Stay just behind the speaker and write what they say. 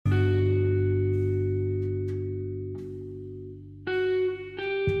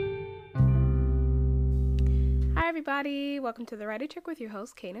everybody. Welcome to The Writer Chick with your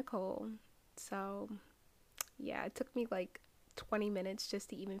host, Kay Nicole. So, yeah, it took me like 20 minutes just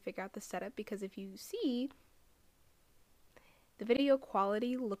to even figure out the setup because if you see, the video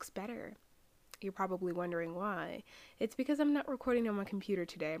quality looks better. You're probably wondering why. It's because I'm not recording on my computer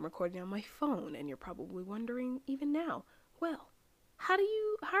today. I'm recording on my phone, and you're probably wondering even now, well, how are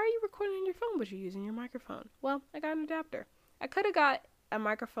you recording on your phone but you're using your microphone? Well, I got an adapter. I could have got a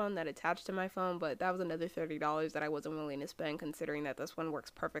microphone that attached to my phone, but that was another $30 that I wasn't willing to spend considering that this one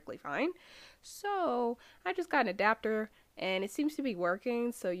works perfectly fine. So I just got an adapter and it seems to be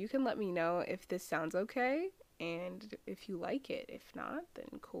working, so you can let me know if this sounds okay and if you like it. If not,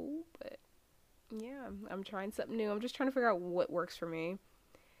 then cool, but yeah, I'm trying something new. I'm just trying to figure out what works for me.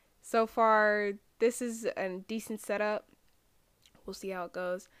 So far, this is a decent setup. We'll see how it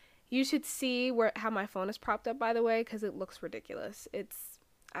goes. You should see how my phone is propped up, by the way, because it looks ridiculous.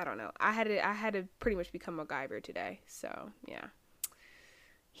 I don't know. I had to pretty much become MacGyver today. So, yeah.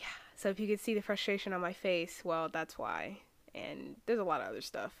 So if you could see the frustration on my face, well, that's why. And there's a lot of other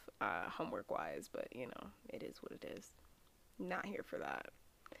stuff, homework-wise, but, you know, it is what it is. Not here for that.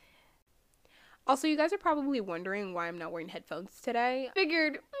 Also, you guys are probably wondering why I'm not wearing headphones today. I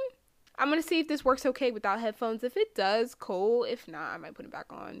figured, I'm going to see if this works okay without headphones. If it does, cool. If not, I might put it back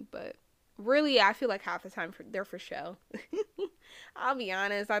on. But really, I feel like half the time they're for show. I'll be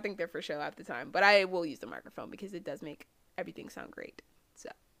honest, I think they're for show half the time. But I will use the microphone because it does make everything sound great. So,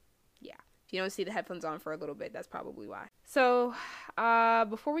 yeah. If you don't see the headphones on for a little bit, that's probably why. So,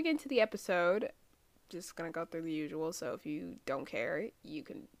 before we get into the episode, just going to go through the usual. So, if you don't care, you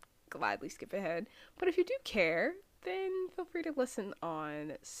can gladly skip ahead. But if you do care, then feel free to listen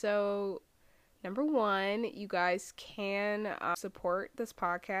on. So, number one, you guys can support this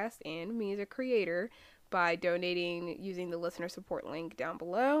podcast and me as a creator by donating using the listener support link down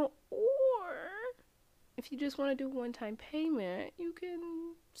below. Or if you just want to do a one-time payment, you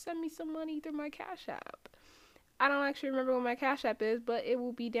can send me some money through my Cash App. I don't actually remember what my Cash App is, but it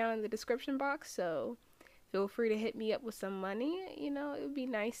will be down in the description box. So feel free to hit me up with some money. You know, it would be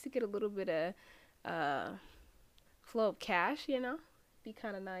nice to get a little bit of flow of cash, you know, be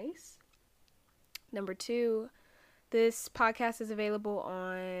kind of nice. Number two, this podcast is available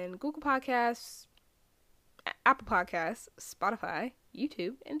on Google Podcasts, Apple Podcasts, Spotify,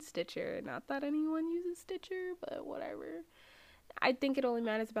 YouTube, and Stitcher. Not that anyone uses Stitcher, but whatever. I think it only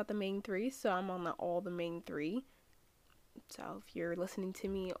matters about the main three, so I'm on all the main three. So if you're listening to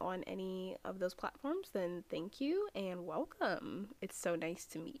me on any of those platforms, then thank you and welcome. It's so nice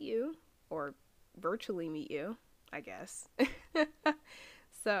to meet you, or virtually meet you, I guess.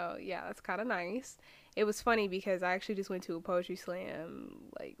 So yeah, that's kind of nice. It was funny because I actually just went to a poetry slam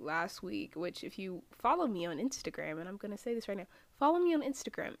like last week, which if you follow me on Instagram, and I'm going to say this right now, follow me on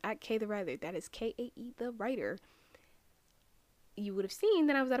Instagram at K the Writer, that is K-A-E the Writer, you would have seen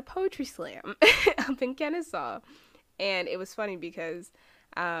that I was at a poetry slam up in Kennesaw. And it was funny because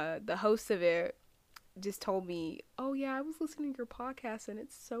the host of it just told me, oh yeah, I was listening to your podcast and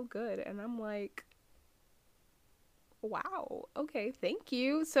it's so good. And I'm like, wow, okay, thank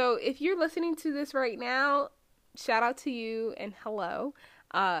you. So if you're listening to this right now, shout out to you and hello.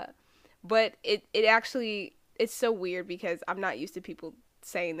 But it actually, it's so weird because I'm not used to people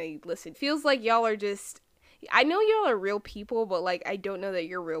saying they listen. It feels like y'all are just, I know y'all are real people, but like I don't know that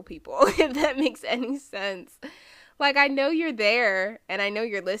you're real people, if that makes any sense. Like, I know you're there and I know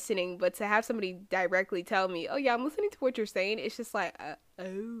you're listening, but to have somebody directly tell me, oh yeah, I'm listening to what you're saying, it's just like,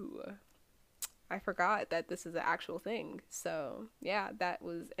 oh, I forgot that this is an actual thing. So yeah, that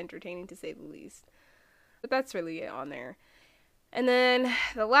was entertaining to say the least. But that's really it on there. And then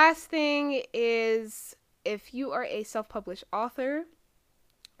the last thing is, if you are a self-published author,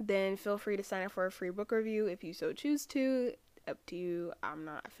 then feel free to sign up for a free book review if you so choose to. Up to you. I'm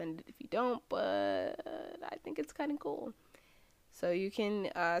not offended if you don't, but I think it's kind of cool. So you can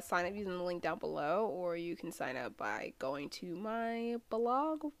sign up using the link down below, or you can sign up by going to my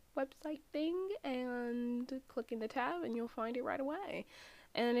blog website thing and clicking the tab and you'll find it right away.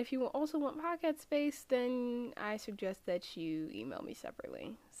 And if you also want podcast space, then I suggest that you email me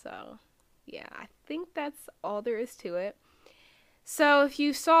separately. So yeah, I think that's all there is to it. So if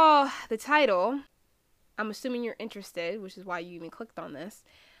you saw the title, I'm assuming you're interested, which is why you even clicked on this.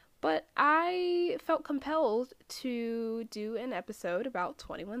 But I felt compelled to do an episode about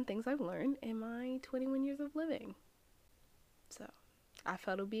 21 things I've learned in my 21 years of living. So I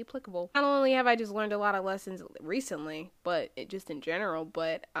felt it would be applicable. Not only have I just learned a lot of lessons recently, but just in general,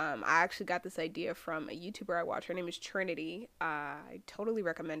 but I actually got this idea from a YouTuber I watch. Her name is Trinity. I totally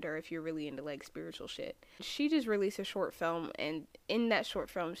recommend her if you're really into like spiritual shit. She just released a short film, and in that short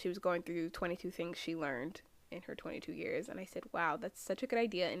film, she was going through 22 things she learned in her 22 years. And I said, wow, that's such a good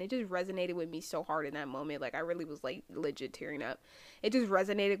idea. And it just resonated with me so hard in that moment. Like, I really was like legit tearing up. It just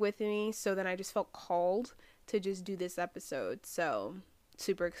resonated with me. So then I just felt called to just do this episode. So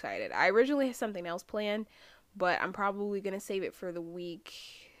super excited. I originally had something else planned, but I'm probably going to save it for the week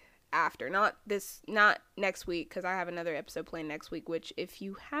after. Not next week, because I have another episode planned next week, which if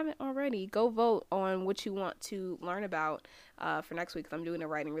you haven't already, go vote on what you want to learn about for next week, because I'm doing a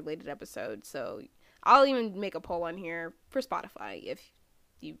writing related episode. So I'll even make a poll on here for Spotify if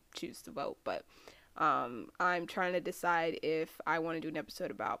you choose to vote. But I'm trying to decide if I want to do an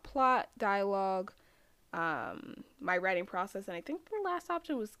episode about plot, dialogue, my writing process, and I think the last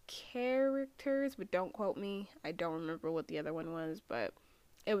option was characters, but don't quote me. I don't remember what the other one was, but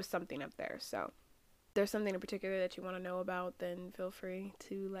it was something up there. So if there's something in particular that you want to know about, then feel free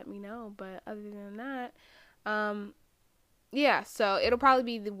to let me know. But other than that, yeah, so it'll probably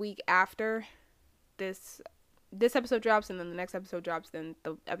be the week after this episode drops, and then the next episode drops, then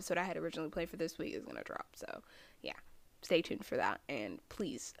the episode I had originally planned for this week is gonna drop. So yeah, stay tuned for that, and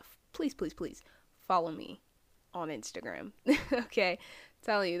please follow me on Instagram. Okay,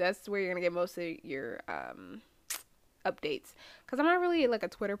 tell you, that's where you're gonna get most of your updates, because I'm not really like a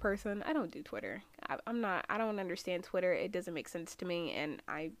Twitter person. I don't do Twitter. I don't understand Twitter. It doesn't make sense to me. And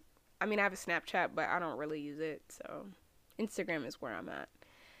I mean, I have a Snapchat, but I don't really use it. So Instagram is where I'm at.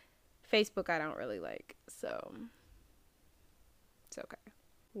 Facebook I don't really like, so it's okay.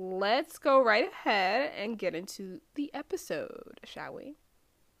 Let's go right ahead and get into the episode, shall we?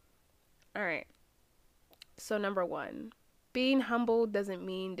 All right. So number 1, being humble doesn't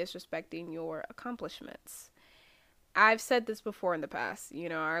mean disrespecting your accomplishments. I've said this before in the past. You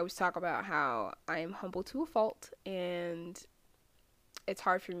know, I always talk about how I am humble to a fault, and it's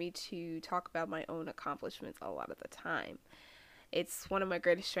hard for me to talk about my own accomplishments a lot of the time. It's one of my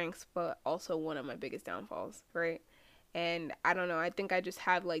greatest strengths, but also one of my biggest downfalls, right? And I don't know, I think I just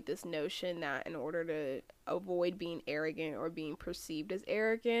have like this notion that in order to avoid being arrogant or being perceived as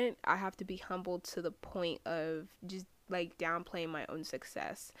arrogant, I have to be humble to the point of just like downplaying my own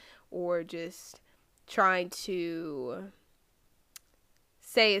success, or just trying to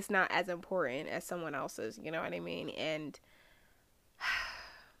say it's not as important as someone else's, you know what I mean? And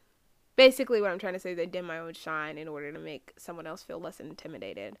basically what I'm trying to say is I dim my own shine in order to make someone else feel less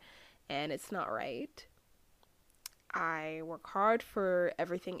intimidated, and it's not right. I work hard for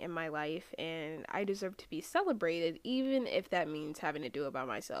everything in my life, and I deserve to be celebrated, even if that means having to do it by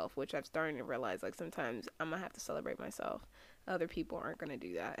myself, which I've started to realize, like, sometimes I'm gonna have to celebrate myself. Other people aren't gonna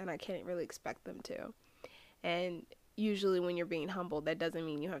do that, and I can't really expect them to. And usually when you're being humble, that doesn't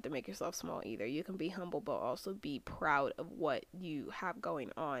mean you have to make yourself small either. You can be humble, but also be proud of what you have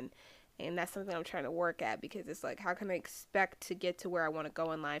going on. And that's something I'm trying to work at, because it's like, how can I expect to get to where I want to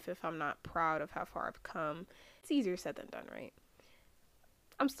go in life if I'm not proud of how far I've come? It's easier said than done, right?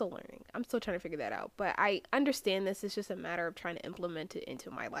 I'm still learning. I'm still trying to figure that out. But I understand this. It's just a matter of trying to implement it into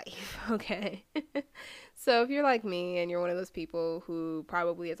my life, okay? So if you're like me and you're one of those people who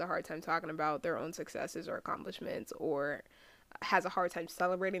probably has a hard time talking about their own successes or accomplishments, or has a hard time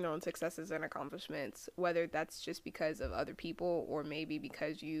celebrating their own successes and accomplishments, whether that's just because of other people or maybe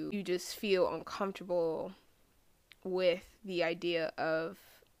because you just feel uncomfortable with the idea of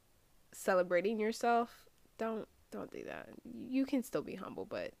celebrating yourself, don't do that. You can still be humble,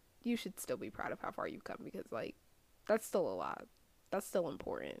 but you should still be proud of how far you've come, because like, that's still a lot. That's still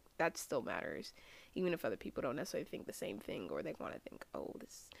important. That still matters, even if other people don't necessarily think the same thing, or they want to think, oh,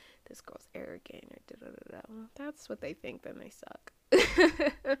 this girl's arrogant, or da da da da. Well, that's what they think, then they suck.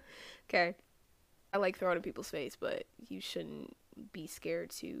 Okay. I like throwing in people's face, but you shouldn't be scared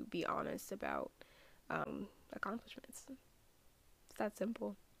to be honest about accomplishments. It's that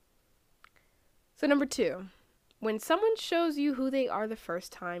simple. So number 2, when someone shows you who they are the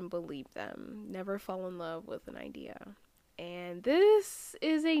first time, believe them. Never fall in love with an idea. And this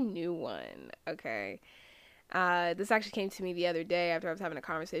is a new one, okay? This actually came to me the other day after I was having a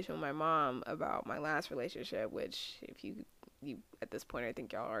conversation with my mom about my last relationship, which if you at this point, I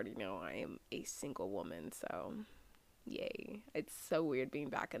think y'all already know I am a single woman, so yay. It's so weird being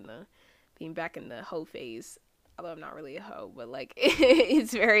back in the hoe phase. Although I'm not really a hoe, but like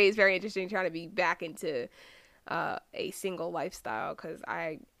it's very interesting trying to be back into a single lifestyle, because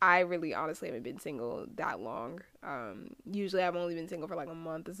I really honestly haven't been single that long. Usually I've only been single for like a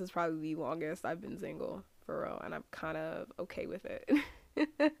month. This is probably the longest I've been single for real, and I'm kind of okay with it.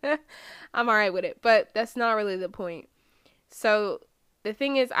 I'm alright with it, but that's not really the point. So the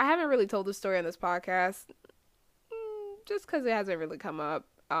thing is, I haven't really told the story on this podcast just because it hasn't really come up.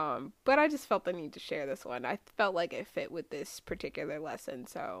 But I just felt the need to share this one. I felt like it fit with this particular lesson,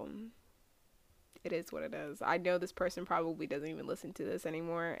 so It is what it is. I know this person probably doesn't even listen to this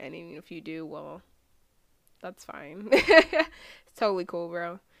anymore, and even if you do, well, that's fine. It's totally cool,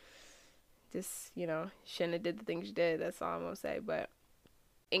 bro. Just, shouldn't have did the things you did. That's all I'm gonna say. But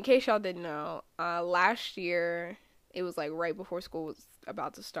in case y'all didn't know, last year it was like right before school was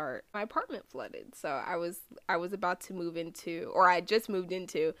about to start. My apartment flooded, so I was about to move into, or I just moved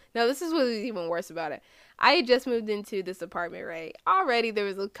into. No, this is what was even worse about it. I had just moved into this apartment, right? Already there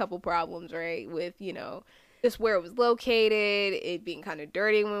was a couple problems, right, with just where it was located, it being kind of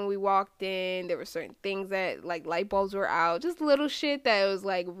dirty when we walked in. There were certain things that, like, light bulbs were out, just little shit that was,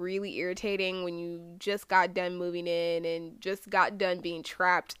 like, really irritating when you just got done moving in and just got done being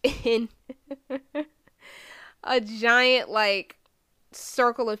trapped in a giant, like,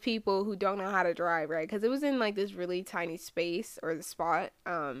 circle of people who don't know how to drive, right? Because it was in, like, this really tiny space, or the spot,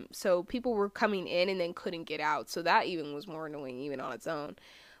 so people were coming in and then couldn't get out, so that even was more annoying even on its own.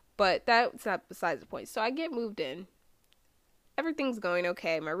 But that's not besides the point. So I get moved in. Everything's going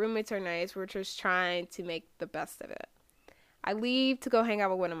okay. My roommates are nice. We're just trying to make the best of it. I leave to go hang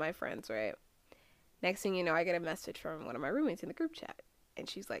out with one of my friends, right? Next thing you know, I get a message from one of my roommates in the group chat. And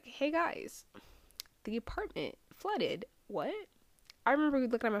she's like, hey guys, the apartment flooded. What? I remember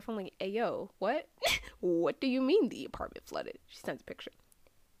looking at my phone like, hey yo, what? What do you mean the apartment flooded? She sends a picture.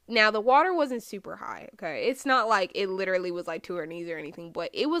 Now, the water wasn't super high, okay? It's not like it literally was like to her knees or anything, but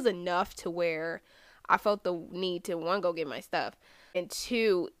it was enough to where I felt the need to, one, go get my stuff, and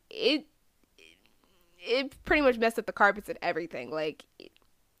two, it pretty much messed up the carpets and everything. Like,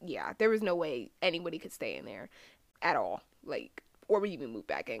 yeah, there was no way anybody could stay in there at all, like, or even move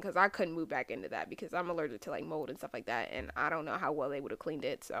back in, because I couldn't move back into that because I'm allergic to, like, mold and stuff like that, and I don't know how well they would have cleaned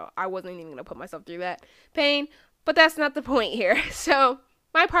it, so I wasn't even going to put myself through that pain, but that's not the point here. So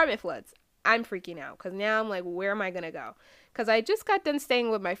my apartment floods. I'm freaking out because now I'm like, where am I going to go? Because I just got done staying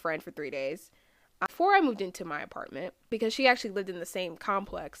with my friend for 3 days before I moved into my apartment, because she actually lived in the same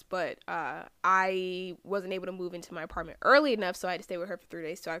complex, but I wasn't able to move into my apartment early enough, so I had to stay with her for 3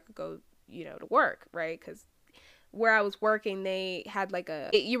 days so I could go, to work, right? Because where I was working, they had like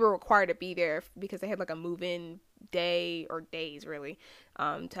you were required to be there because they had like a move-in day, or days really,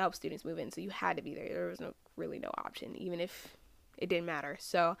 to help students move in. So you had to be there. There was really no option, even if it didn't matter.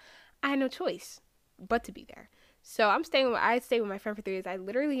 So I had no choice but to be there. So I stayed with my friend for 3 days. I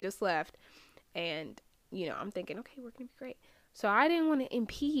literally just left, and I'm thinking, okay, we're gonna be great. So I didn't want to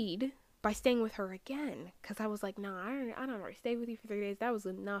impede by staying with her again, because I was like, nah, I don't already stay with you for 3 days. That was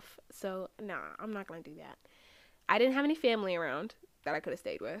enough. So nah, I'm not gonna do that. I didn't have any family around that I could have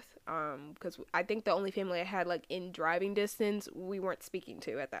stayed with, because I think the only family I had, like, in driving distance, we weren't speaking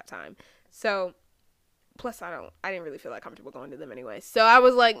to at that time. So plus I didn't really feel that comfortable going to them anyway. So I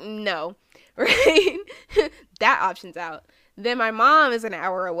was like, no, right? That option's out. Then my mom is an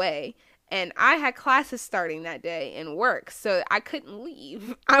hour away, and I had classes starting that day and work, so I couldn't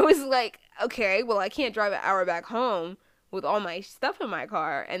leave. I was like, okay, well, I can't drive an hour back home with all my stuff in my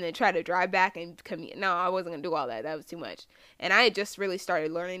car and then try to drive back and commute. No, I wasn't going to do all that. That was too much. And I had just really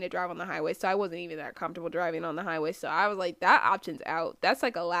started learning to drive on the highway, so I wasn't even that comfortable driving on the highway. So I was like, that option's out. That's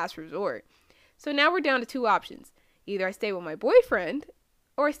like a last resort. So now we're down to two options. Either I stay with my boyfriend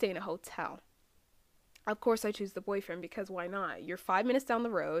or I stay in a hotel. Of course I choose the boyfriend, because why not? You're 5 minutes down the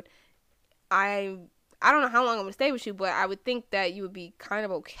road. I don't know how long I'm going to stay with you, but I would think that you would be kind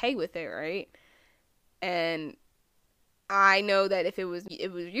of okay with it, right? And I know that if it was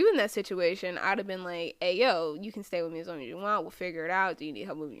you in that situation, I'd have been like, hey, yo, you can stay with me as long as you want. We'll figure it out. Do you need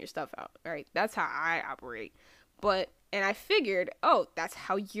help moving your stuff out? Right? That's how I operate. And I figured, oh, that's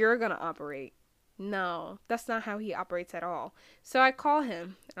how you're going to operate. No, that's not how he operates at all. So I call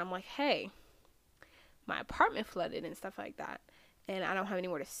him and I'm like, hey, my apartment flooded and stuff like that, and I don't have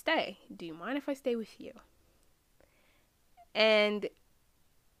anywhere to stay. Do you mind if I stay with you? And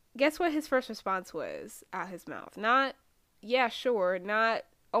guess what his first response was out his mouth? Not, yeah, sure. Not,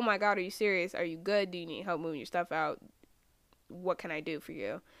 oh my God, are you serious? Are you good? Do you need help moving your stuff out? What can I do for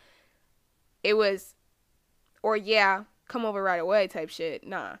you? It was, or yeah, come over right away type shit.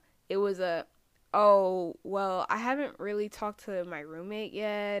 Nah, it was oh, well, I haven't really talked to my roommate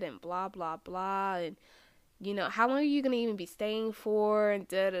yet, and blah, blah, blah, and, how long are you going to even be staying for, and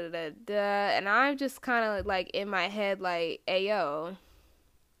da-da-da-da, and I'm just kind of, like, in my head, like, hey, yo,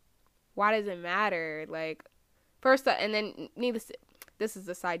 why does it matter? Like, first, and then, this is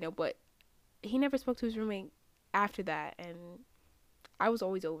a side note, but he never spoke to his roommate after that, and I was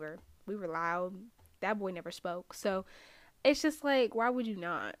always over. We were loud. That boy never spoke, so it's just, like, why would you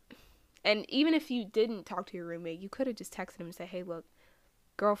not? And even if you didn't talk to your roommate, you could have just texted him and said, hey, look,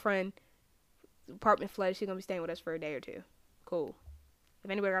 girlfriend, apartment flooded, she's going to be staying with us for a day or two. Cool. If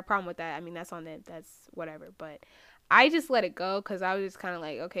anybody got a problem with that, I mean, that's on them. That's whatever. But I just let it go because I was just kind of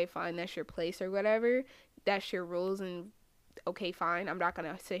like, okay, fine, that's your place or whatever. That's your rules, and okay, fine. I'm not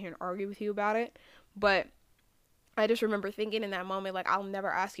going to sit here and argue with you about it. But I just remember thinking in that moment, like, I'll never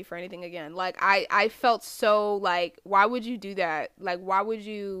ask you for anything again. Like, I felt so, like, why would you do that? Like, why would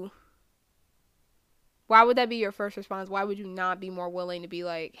that be your first response? Why would you not be more willing to be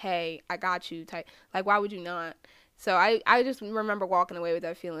like, hey, I got you type? Like, why would you not? So I just remember walking away with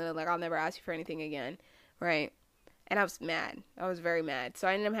that feeling of, like, I'll never ask you for anything again, right? And I was mad. I was very mad. So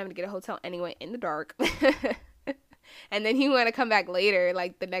I ended up having to get a hotel anyway in the dark. And then he wanted to come back later,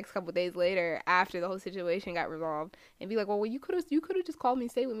 like the next couple days later, after the whole situation got resolved, and be like, well, you could have just called me,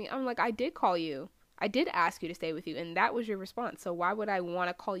 stay with me. I'm like, I did call you. I did ask you to stay with you, and that was your response. So why would I want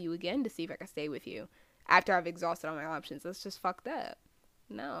to call you again to see if I can stay with you after I've exhausted all my options? That's just fucked up.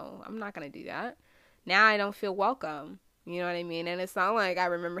 No, I'm not going to do that. Now I don't feel welcome. You know what I mean? And it's not like I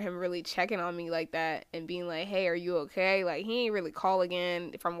remember him really checking on me like that and being like, hey, are you okay? Like, he ain't really call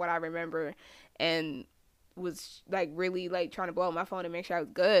again from what I remember, and was like really like trying to blow up my phone to make sure I was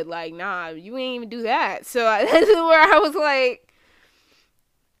good. Like, nah, you ain't even do that. So this is where I was like,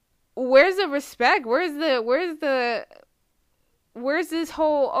 where's the respect? Where's this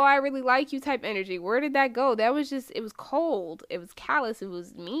whole, oh, I really like you type energy? Where did that go? That was just, it was cold. It was callous. It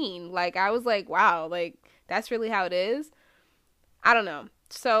was mean. Like, I was like, wow, like, that's really how it is. I don't know.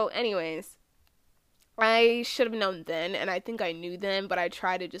 So anyways, I should have known then, and I think I knew then, but I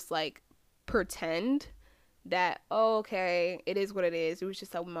tried to just like pretend that, oh, okay, it is what it is. It was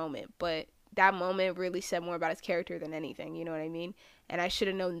just a moment. But that moment really said more about his character than anything. You know what I mean? And I should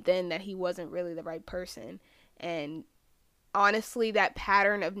have known then that he wasn't really the right person. And honestly, that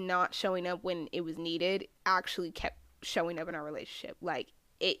pattern of not showing up when it was needed actually kept showing up in our relationship. Like,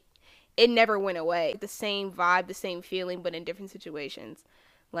 it never went away. The same vibe, the same feeling, but in different situations.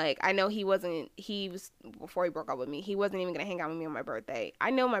 Like, I know before he broke up with me, he wasn't even going to hang out with me on my birthday.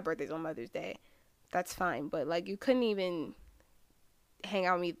 I know my birthday's on Mother's Day. That's fine. But, like, you couldn't even hang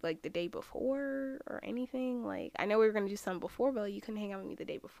out with me, like, the day before or anything. Like, I know we were going to do something before, but like, you couldn't hang out with me the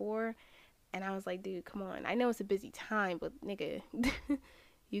day before. And I was like, dude, come on. I know it's a busy time, but, nigga,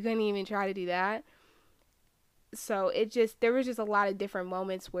 you couldn't even try to do that. So, there was just a lot of different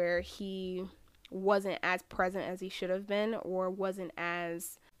moments where he wasn't as present as he should have been, or wasn't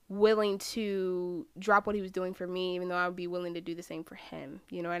as willing to drop what he was doing for me, even though I would be willing to do the same for him.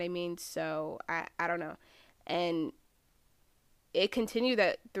 You know what I mean? So I don't know. And it continued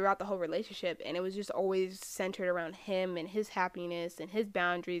that throughout the whole relationship, and it was just always centered around him and his happiness and his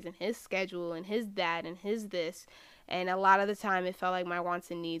boundaries and his schedule and his that and his this. And a lot of the time it felt like my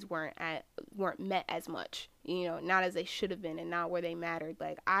wants and needs weren't met as much, you know, not as they should have been, and not where they mattered.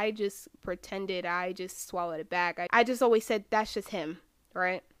 Like, I just pretended, I just swallowed it back. I just always said, that's just him,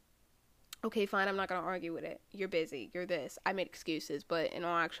 right? Okay, fine, I'm not going to argue with it. You're busy. You're this. I made excuses. But in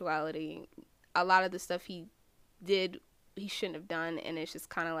all actuality, a lot of the stuff he did, he shouldn't have done. And it's just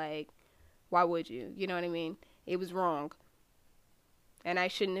kind of like, why would you? You know what I mean? It was wrong. And I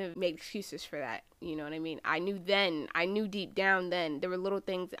shouldn't have made excuses for that. You know what I mean? I knew deep down then. There were little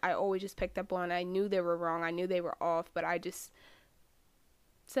things I always just picked up on. I knew they were wrong. I knew they were off. But I just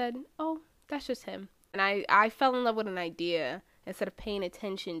said, oh, that's just him. And I fell in love with an idea instead of paying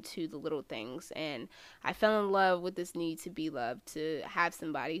attention to the little things. And I fell in love with this need to be loved, to have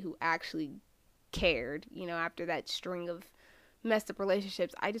somebody who actually cared. You know, after that string of messed up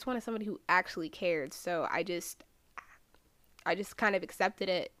relationships, I just wanted somebody who actually cared. So I just kind of accepted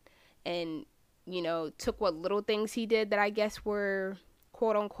it, and, you know, took what little things he did that I guess were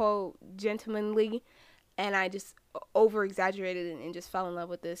quote unquote gentlemanly, and I just over exaggerated it and just fell in love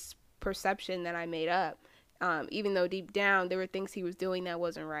with this perception that I made up. Even though deep down there were things he was doing that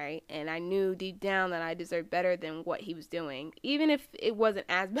wasn't right, and I knew deep down that I deserved better than what he was doing. Even if it wasn't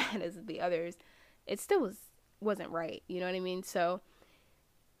as bad as the others, it still wasn't right. You know what I mean? So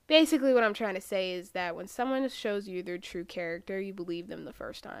basically what I'm trying to say is that when someone shows you their true character, you believe them the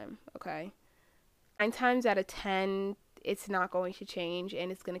first time, okay? 9 times out of 10, it's not going to change,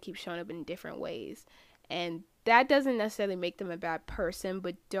 and it's going to keep showing up in different ways. And that doesn't necessarily make them a bad person,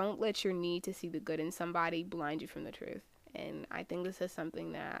 but don't let your need to see the good in somebody blind you from the truth. And I think this is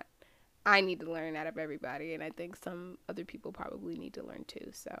something that I need to learn out of everybody, and I think some other people probably need to learn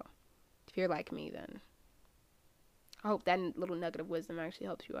too. So if you're like me, then I hope that little nugget of wisdom actually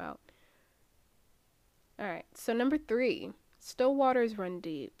helps you out. Alright, so number 3, still waters run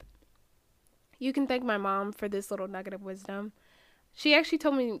deep. You can thank my mom for this little nugget of wisdom. She actually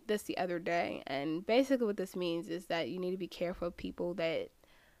told me this the other day, and basically what this means is that you need to be careful of people that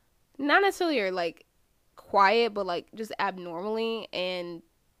not necessarily are like quiet, but like just abnormally, and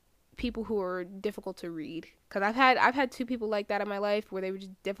people who are difficult to read. Because I've had two people like that in my life where they were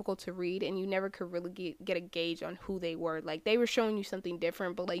just difficult to read, and you never could really get a gauge on who they were. Like, they were showing you something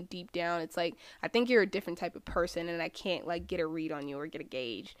different, but like deep down it's like, I think you're a different type of person, and I can't like get a read on you or get a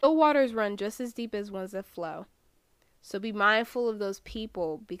gauge. Still waters run just as deep as ones that flow. So be mindful of those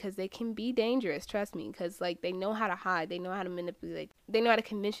people, because they can be dangerous, trust me, because like they know how to hide, they know how to manipulate, they know how to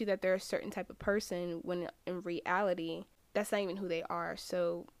convince you that they're a certain type of person when in reality that's not even who they are.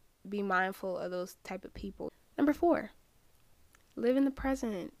 So be mindful of those type of people. Number 4, live in the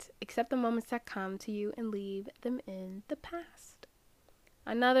present. Accept the moments that come to you and leave them in the past.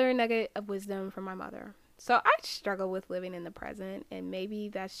 Another nugget of wisdom from my mother. So I struggle with living in the present, and maybe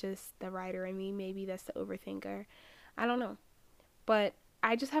that's just the writer in me, maybe that's the overthinker. I don't know. But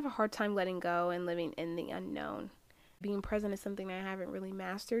I just have a hard time letting go and living in the unknown. Being present is something I haven't really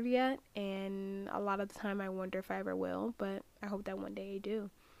mastered yet, and a lot of the time I wonder if I ever will, but I hope that one day I do.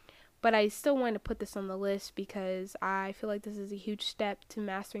 But I still want to put this on the list because I feel like this is a huge step to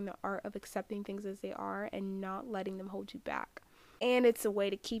mastering the art of accepting things as they are and not letting them hold you back. And it's a way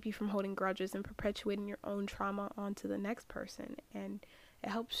to keep you from holding grudges and perpetuating your own trauma onto the next person. And it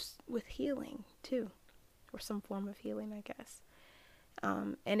helps with healing too, or some form of healing, I guess.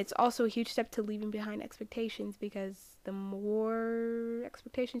 And it's also a huge step to leaving behind expectations, because the more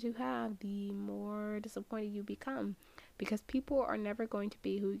expectations you have, the more disappointed you become, because people are never going to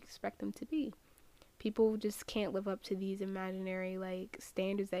be who you expect them to be. People just can't live up to these imaginary like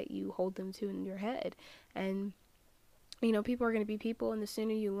standards that you hold them to in your head. And you know, people are going to be people, and the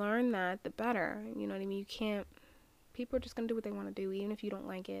sooner you learn that, the better. You know what I mean? People are just going to do what they want to do, even if you don't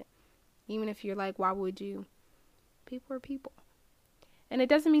like it. Even if you're like, why would you? People are people. And it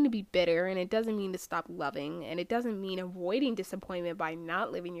doesn't mean to be bitter, and it doesn't mean to stop loving, and it doesn't mean avoiding disappointment by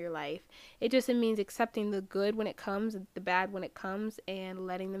not living your life. It just means accepting the good when it comes, the bad when it comes, and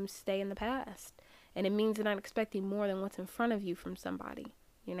letting them stay in the past. And it means not expecting more than what's in front of you from somebody.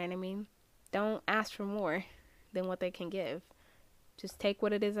 You know what I mean? Don't ask for more than what they can give. Just take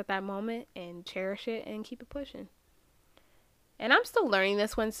what it is at that moment and cherish it and keep it pushing. And I'm still learning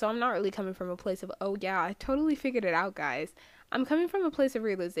this one, so I'm not really coming from a place of, oh yeah, I totally figured it out, guys. I'm coming from a place of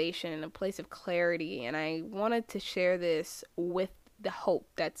realization, a place of clarity, and I wanted to share this with the hope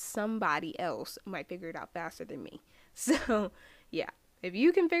that somebody else might figure it out faster than me. So, yeah, if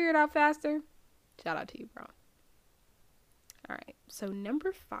you can figure it out faster, shout out to you, bro. All right, so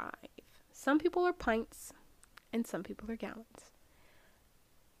number 5. Some people are pints and some people are gallons.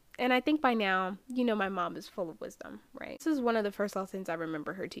 And I think by now, you know, my mom is full of wisdom, right? This is one of the first lessons I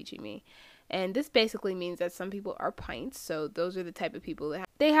remember her teaching me. And this basically means that some people are pints. So those are the type of people that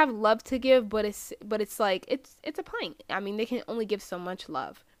they have love to give, but it's like, it's a pint. I mean, they can only give so much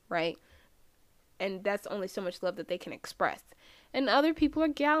love, right? And that's only so much love that they can express. And other people are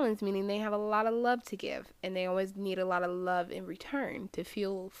gallons, meaning they have a lot of love to give, and they always need a lot of love in return to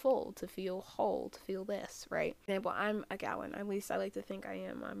feel full, to feel whole, to feel this, right? For example, I'm a gallon. At least I like to think I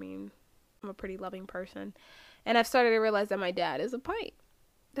am. I mean, I'm a pretty loving person. And I've started to realize that my dad is a pint.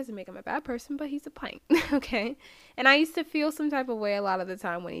 Doesn't make him a bad person, but he's a pint, okay? And I used to feel some type of way a lot of the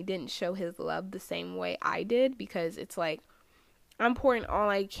time when he didn't show his love the same way I did, because it's like, I'm pouring all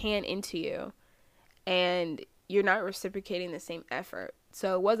I can into you, and you're not reciprocating the same effort.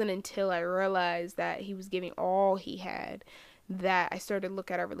 So it wasn't until I realized that he was giving all he had that I started to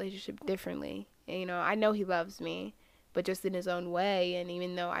look at our relationship differently. And, you know, I know he loves me, but just in his own way. And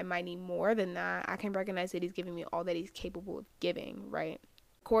even though I might need more than that, I can recognize that he's giving me all that he's capable of giving, right?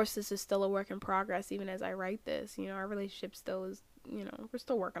 Of course, this is still a work in progress, even as I write this. You know, our relationship still is, you know, we're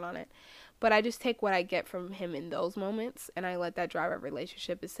still working on it. But I just take what I get from him in those moments, and I let that drive our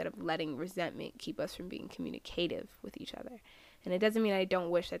relationship instead of letting resentment keep us from being communicative with each other. And it doesn't mean I don't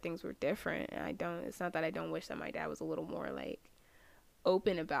wish that things were different. It's not that I don't wish that my dad was a little more like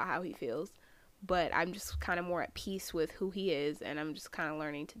open about how he feels, but I'm just kind of more at peace with who he is, and I'm just kind of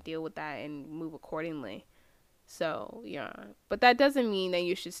learning to deal with that and move accordingly. So, yeah. But that doesn't mean that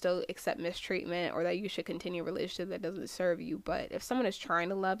you should still accept mistreatment or that you should continue a relationship that doesn't serve you. But if someone is trying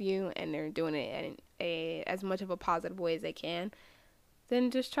to love you and they're doing it in as much of a positive way as they can, then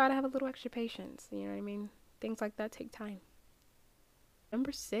just try to have a little extra patience. You know what I mean? Things like that take time.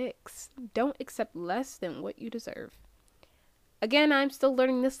 Number 6, don't accept less than what you deserve. Again, I'm still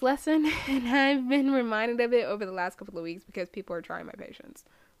learning this lesson, and I've been reminded of it over the last couple of weeks because people are trying my patience.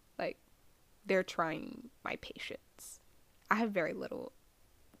 Like, they're trying my patience. I have very little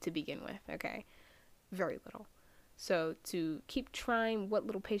to begin with, okay? Very little. So to keep trying what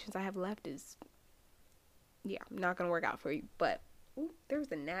little patience I have left is, yeah, not going to work out for you. But Ooh, there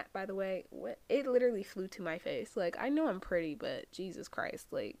was a gnat, by the way. What? It literally flew to my face. Like, I know I'm pretty, but Jesus Christ,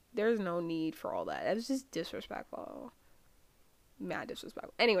 like, there's no need for all that. That was just disrespectful. Mad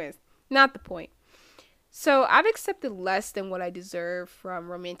disrespectful. Anyways, not the point. So I've accepted less than what I deserve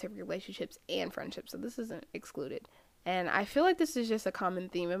from romantic relationships and friendships. So this isn't excluded. And I feel like this is just a common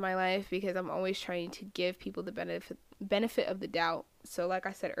theme in my life because I'm always trying to give people the benefit of the doubt. So like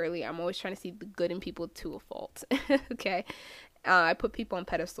I said earlier, I'm always trying to see the good in people to a fault. Okay. I put people on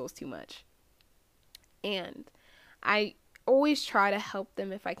pedestals too much. And I always try to help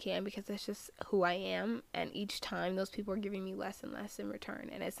them if I can because that's just who I am. And each time those people are giving me less and less in return.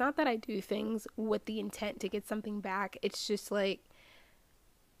 And it's not that I do things with the intent to get something back. It's just like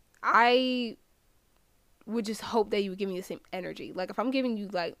I would just hope that you would give me the same energy. Like if I'm giving you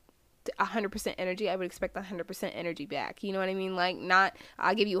like 100% energy, I would expect 100% energy back. You know what I mean? Like not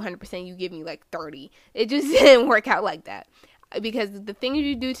I'll give you 100%, you give me like 30. It just didn't work out like that. Because the things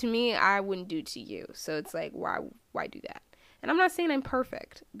you do to me, I wouldn't do to you. So it's like why do that? And I'm not saying I'm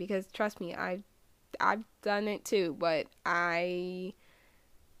perfect because trust me, I've done it too, but I'm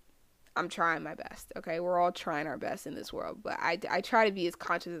trying my best. Okay, we're all trying our best in this world, but I try to be as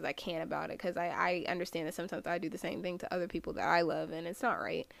conscious as I can about it because I understand that sometimes I do the same thing to other people that I love and it's not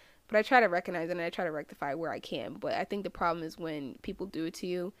right. But I try to recognize it and I try to rectify where I can. But I think the problem is when people do it to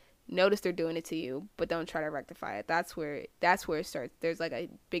you, notice they're doing it to you, but don't try to rectify it. That's where it starts. There's like a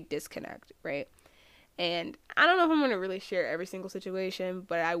big disconnect, right? And I don't know if I'm going to really share every single situation,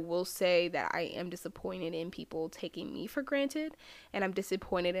 but I will say that I am disappointed in people taking me for granted, and I'm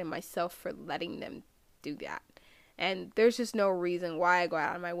disappointed in myself for letting them do that. And there's just no reason why I go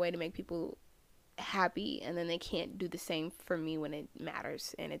out of my way to make people happy, and then they can't do the same for me when it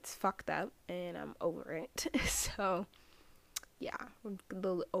matters. And it's fucked up, and I'm over it. So, yeah, I'm a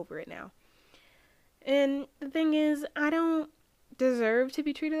little over it now. And the thing is, I don't deserve to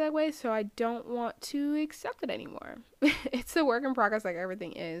be treated that way, so I don't want to accept it anymore. It's a work in progress like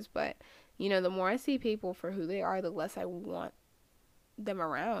everything is, but you know, the more I see people for who they are, the less I want them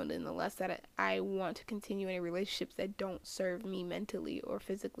around and the less that I want to continue any relationships that don't serve me mentally or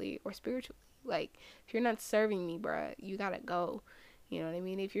physically or spiritually. Like, if you're not serving me, bruh, you gotta go. You know what I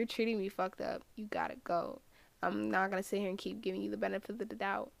mean? If you're treating me fucked up, you gotta go. I'm not gonna sit here and keep giving you the benefit of the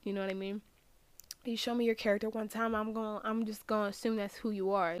doubt. You know what I mean? You show me your character one time, I'm just gonna assume that's who you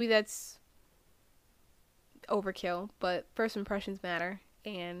are. Maybe that's overkill, but first impressions matter.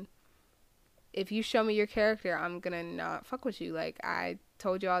 And if you show me your character, I'm gonna not fuck with you. Like I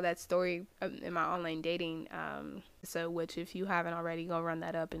told you all that story in my online dating which if you haven't already, go run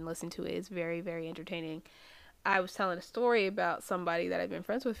that up and listen to it. It's very, very entertaining. I was telling a story about somebody that I've been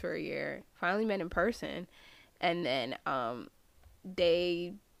friends with for a year, finally met in person, and then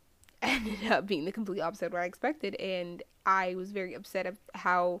they ended up being the complete opposite of what I expected, and I was very upset at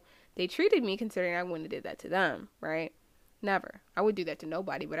how they treated me, considering I wouldn't have did that to them, right? Never. I would do that to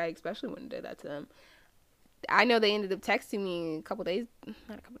nobody, but I especially wouldn't have did that to them. I know they ended up texting me not a couple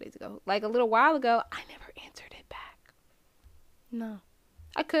days ago, like a little while ago. I never answered it back. No.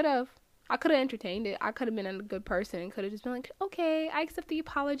 I could have. I could have entertained it. I could have been a good person and could have just been like, okay, I accept the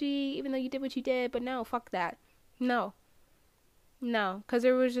apology, even though you did what you did, but no, fuck that. No. No, because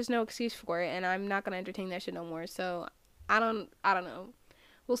there was just no excuse for it, and I'm not going to entertain that shit no more. So, I don't know.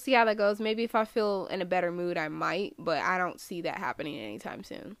 We'll see how that goes. Maybe if I feel in a better mood, I might, but I don't see that happening anytime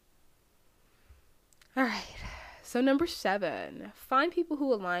soon. Alright, so number 7, find people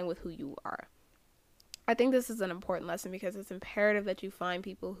who align with who you are. I think this is an important lesson because it's imperative that you find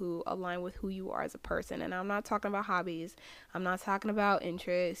people who align with who you are as a person. And I'm not talking about hobbies. I'm not talking about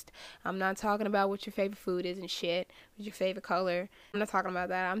interest. I'm not talking about what your favorite food is and shit, what's your favorite color. I'm not talking about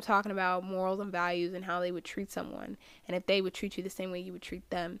that. I'm talking about morals and values and how they would treat someone. And if they would treat you the same way you would treat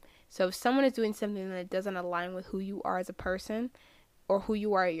them. So if someone is doing something that doesn't align with who you are as a person or who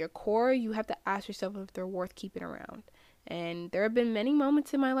you are at your core, you have to ask yourself if they're worth keeping around. And there have been many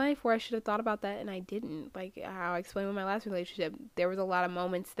moments in my life where I should have thought about that and I didn't. Like how I explained with my last relationship, there was a lot of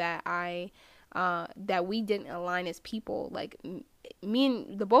moments that that we didn't align as people. Like me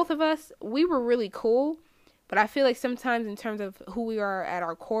and the both of us, we were really cool, but I feel like sometimes in terms of who we are at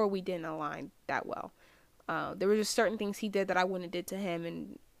our core, we didn't align that well. There were just certain things he did that I wouldn't have did to him,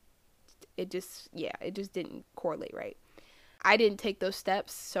 and it just didn't correlate right. I didn't take those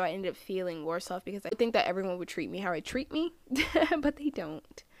steps, so I ended up feeling worse off because I think that everyone would treat me how they treat me, but they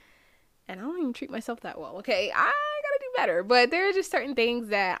don't. And I don't even treat myself that well, okay? I gotta do better, but there are just certain things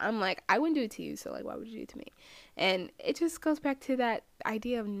that I'm like, I wouldn't do it to you, so like, why would you do it to me? And it just goes back to that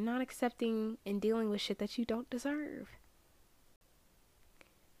idea of not accepting and dealing with shit that you don't deserve.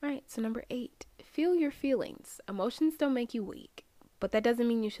 Alright, so number 8, feel your feelings. Emotions don't make you weak, but that doesn't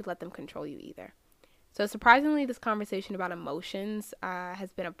mean you should let them control you either. So surprisingly, this conversation about emotions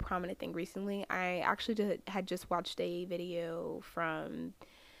has been a prominent thing recently. I actually had just watched a video from,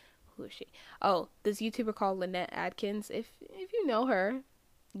 who is she? Oh, this YouTuber called Lynette Adkins. If you know her,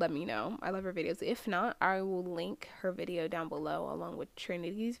 let me know. I love her videos. If not, I will link her video down below along with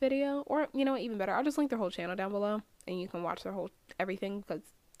Trinity's video. Or, you know what, even better, I'll just link their whole channel down below and you can watch their whole everything because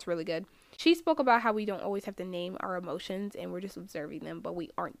it's really good. She spoke about how we don't always have to name our emotions and we're just observing them, but we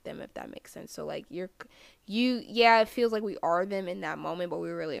aren't them, if that makes sense. So like yeah, it feels like we are them in that moment, but we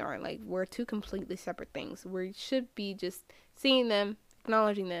really aren't. Like, we're two completely separate things. We should be just seeing them,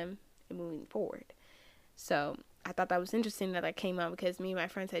 acknowledging them, and moving forward. So I thought that was interesting that came out because me and my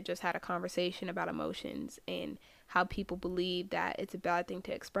friends had just had a conversation about emotions and how people believe that it's a bad thing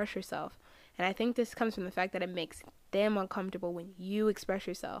to express yourself. And I think this comes from the fact that it makes them uncomfortable when you express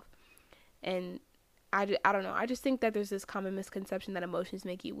yourself. And I don't know. I just think that there's this common misconception that emotions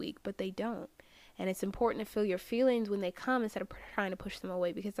make you weak, but they don't. And it's important to feel your feelings when they come instead of trying to push them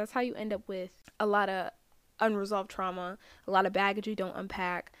away, because that's how you end up with a lot of unresolved trauma, a lot of baggage you don't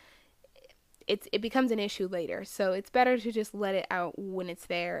unpack. It becomes an issue later. So it's better to just let it out when it's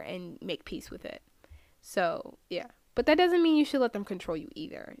there and make peace with it. So, yeah. But that doesn't mean you should let them control you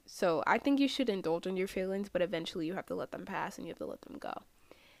either. So I think you should indulge in your feelings, but eventually you have to let them pass and you have to let them go.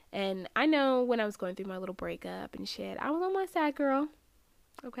 And I know when I was going through my little breakup and shit, I was on my sad girl.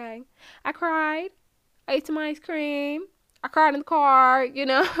 Okay? I cried. I ate some ice cream. I cried in the car, you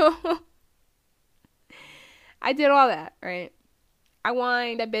know? I did all that, right? I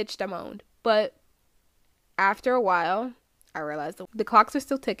whined, I bitched, I moaned. But after a while, I realized the clocks are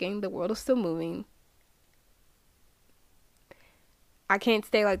still ticking. The world is still moving. I can't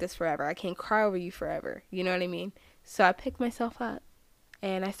stay like this forever. I can't cry over you forever. You know what I mean? So I picked myself up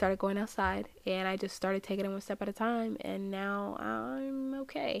and I started going outside and I just started taking it one step at a time. And now I'm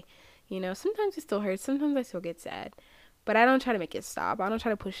okay. You know, sometimes it still hurts. Sometimes I still get sad. But I don't try to make it stop. I don't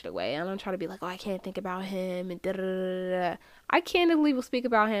try to push it away. I don't try to be like, oh, I can't think about him and da-da-da-da-da. I candidly will speak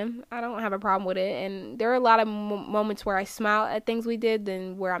about him. I don't have a problem with it. And there are a lot of moments where I smile at things we did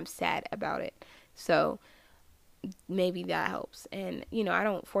than where I'm sad about it. So maybe that helps. And, you know, I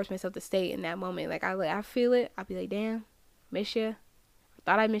don't force myself to stay in that moment. Like, I feel it. I'll be like, damn, miss you. I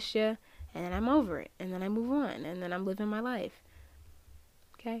thought I missed you. And then I'm over it. And then I move on. And then I'm living my life.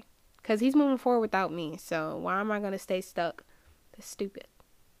 Okay? Because he's moving forward without me. So why am I going to stay stuck? That's stupid.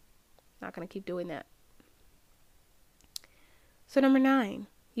 Not going to keep doing that. So number 9.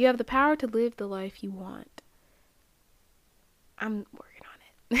 You have the power to live the life you want. I'm working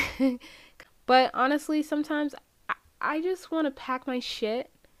on it. But honestly, sometimes I just want to pack my shit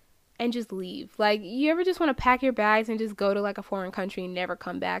and just leave. Like, you ever just want to pack your bags and just go to like a foreign country and never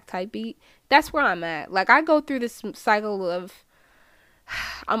come back type beat? That's where I'm at. Like, I go through this cycle of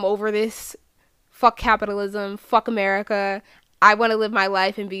I'm over this. Fuck capitalism. Fuck America. I want to live my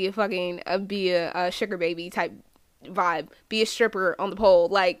life and be a sugar baby type vibe. Be a stripper on the pole.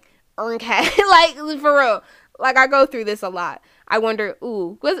 Like, earn cash. Like, for real. Like, I go through this a lot. I wonder,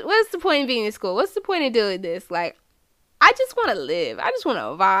 what's the point of being in school? What's the point of doing this? Like, I just want to live. I just want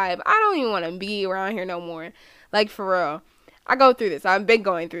to vibe. I don't even want to be around here no more. Like, for real. I go through this. I've been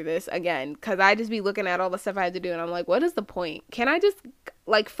going through this again because I just be looking at all the stuff I have to do and I'm like, what is the point? Can I just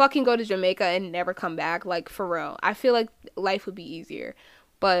like fucking go to Jamaica and never come back? Like, for real. I feel like life would be easier,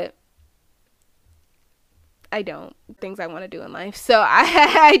 but I don't. Things I want to do in life. So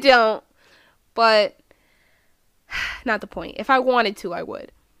I don't, but not the point. If I wanted to, I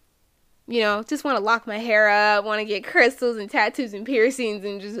would. You know, just want to lock my hair up, want to get crystals and tattoos and piercings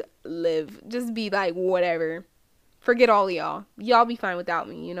and just live. Just be like, whatever. Forget all of y'all. Y'all be fine without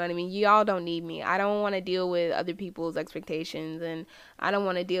me. You know what I mean? Y'all don't need me. I don't want to deal with other people's expectations. And I don't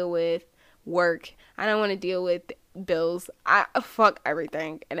want to deal with work. I don't want to deal with bills. I fuck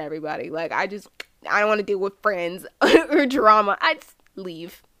everything and everybody. Like, I don't want to deal with friends or drama. I just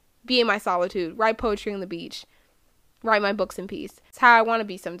leave. Be in my solitude. Write poetry on the beach. Write my books in peace. It's how I want to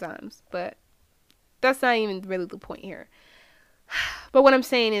be sometimes. But that's not even really the point here. But what I'm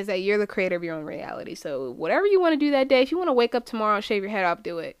saying is that you're the creator of your own reality. So whatever you want to do that day, if you want to wake up tomorrow and shave your head off,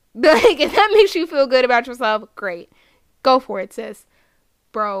 do it. Like, if that makes you feel good about yourself, great. Go for it, sis.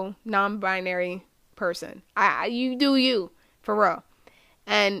 Bro, non-binary person. You do you, for real.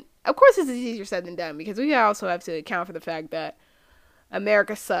 And of course this is easier said than done because we also have to account for the fact that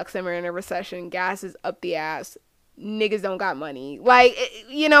America sucks and we're in a recession. Gas is up the ass. Niggas don't got money. Like,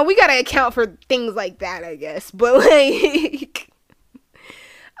 you know, we gotta account for things like that, I guess. But like,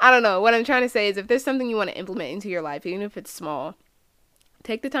 I don't know. What I'm trying to say is if there's something you want to implement into your life, even if it's small,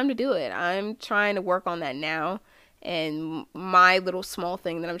 take the time to do it. I'm trying to work on that now. And my little small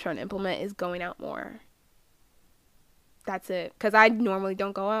thing that I'm trying to implement is going out more. That's it. Because I normally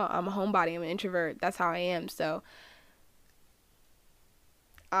don't go out. I'm a homebody. I'm an introvert. That's how I am. So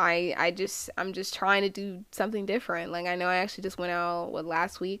I'm just trying to do something different. Like, I know I actually just went out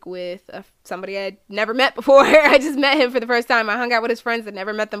last week with somebody I'd never met before. I just met him for the first time. I hung out with his friends that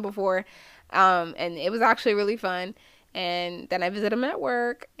never met them before. And it was actually really fun. And then I visited him at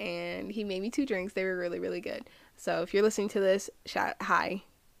work, and he made me 2 drinks. They were really, really good. So if you're listening to this, hi.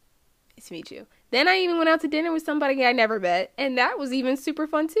 Nice to meet you. Then I even went out to dinner with somebody I never met, and that was even super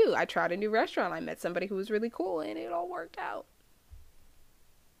fun too. I tried a new restaurant. I met somebody who was really cool, and it all worked out.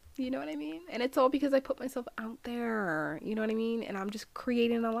 You know what I mean? And it's all because I put myself out there. You know what I mean? And I'm just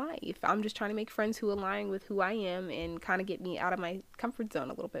creating a life. I'm just trying to make friends who align with who I am and kind of get me out of my comfort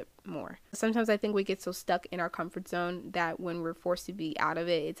zone a little bit more. Sometimes I think we get so stuck in our comfort zone that when we're forced to be out of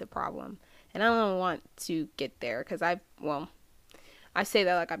it, it's a problem. And I don't want to get there because I say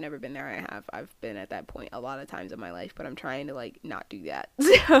that like I've never been there. I've been at that point a lot of times in my life, but I'm trying to like not do that.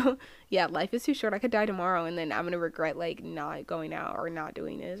 So yeah, life is too short. I could die tomorrow, and then I'm gonna regret like not going out or not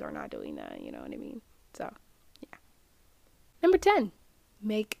doing this or not doing that. You know what I mean? So yeah. Number 10,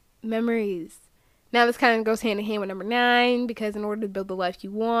 make memories. Now this kind of goes hand in hand with number 9, because in order to build the life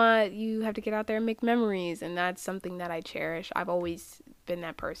you want, you have to get out there and make memories, and that's something that I cherish. I've always been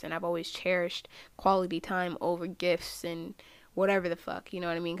that person. I've always cherished quality time over gifts and whatever the fuck, you know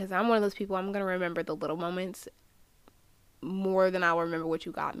what I mean? Because I'm one of those people, I'm going to remember the little moments more than I'll remember what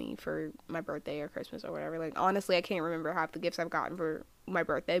you got me for my birthday or Christmas or whatever. Like, honestly, I can't remember half the gifts I've gotten for my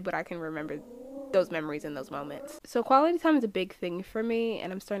birthday, but I can remember those memories and those moments. So quality time is a big thing for me,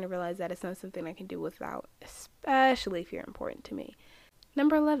 and I'm starting to realize that it's not something I can do without, especially if you're important to me.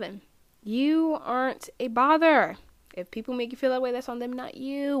 Number 11, you aren't a bother. If people make you feel that way, that's on them, not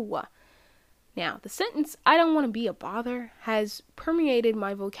you. Now, the sentence, I don't want to be a bother, has permeated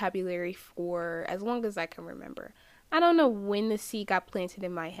my vocabulary for as long as I can remember. I don't know when the seed got planted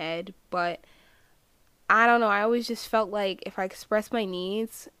in my head, but I don't know. I always just felt like if I expressed my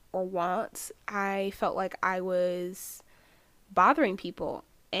needs or wants, I felt like I was bothering people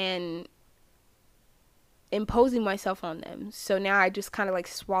and imposing myself on them. So now I just kind of like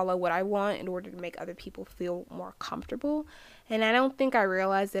swallow what I want in order to make other people feel more comfortable. And I don't think I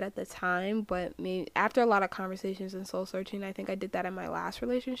realized it at the time, but maybe after a lot of conversations and soul searching, I think I did that in my last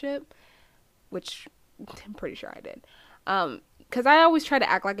relationship, which I'm pretty sure I did. Because I always try to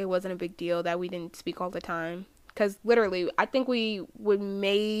act like it wasn't a big deal that we didn't speak all the time. Because literally, I think we would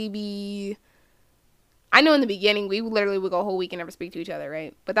maybe... I know in the beginning, we literally would go a whole week and never speak to each other,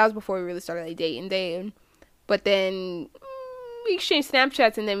 right? But that was before we really started like dating. But then we exchanged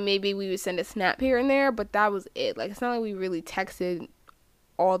Snapchats, and then maybe we would send a snap here and there, but that was it. Like, it's not like we really texted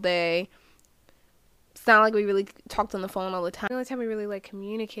all day. It's not like we really talked on the phone all the time. The only time we really like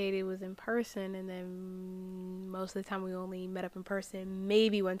communicated was in person, and then most of the time we only met up in person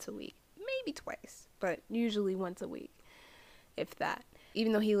maybe once a week, maybe twice, but usually once a week, if that.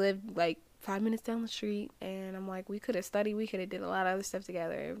 Even though he lived like 5 minutes down the street, and I'm like, we could have studied, we could have did a lot of other stuff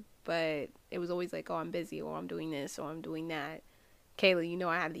together, but it was always like, oh, I'm busy, or I'm doing this, or I'm doing that. Kayla, you know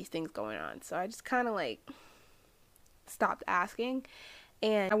I have these things going on. So I just kind of like stopped asking,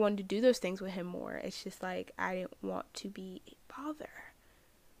 and I wanted to do those things with him more. It's just like I didn't want to be a bother.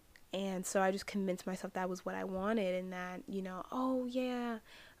 And so I just convinced myself that was what I wanted, and that, you know, oh yeah,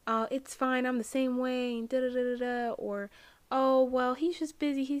 it's fine, I'm the same way, and da-da-da-da-da, or oh, well, he's just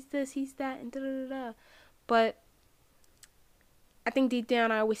busy, he's this, he's that, and da-da-da-da. But I think deep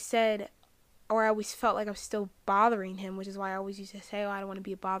down I always said, or I always felt like I was still bothering him, which is why I always used to say, oh, I don't want to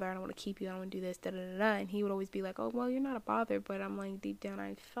be a bother, I don't want to keep you, I don't want to do this, da-da-da-da. And he would always be like, oh, well, you're not a bother, but I'm like, deep down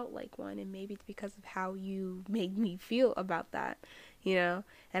I felt like one, and maybe it's because of how you made me feel about that, you know?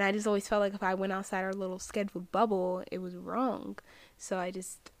 And I just always felt like if I went outside our little scheduled bubble, it was wrong. So I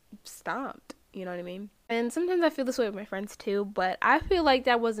just stopped. You know what I mean? And sometimes I feel this way with my friends too, but I feel like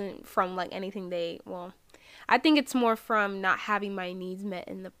that wasn't from like anything I think it's more from not having my needs met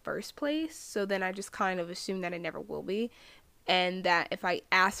in the first place. So then I just kind of assume that it never will be, and that if I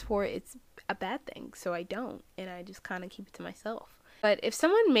ask for it, it's a bad thing. So I don't, and I just kind of keep it to myself. But if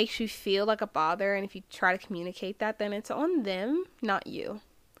someone makes you feel like a bother, and if you try to communicate that, then it's on them, not you.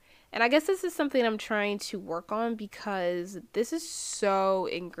 And I guess this is something I'm trying to work on, because this is so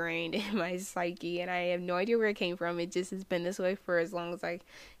ingrained in my psyche, and I have no idea where it came from. It just has been this way for as long as I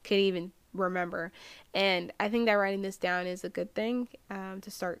can even remember. And I think that writing this down is a good thing,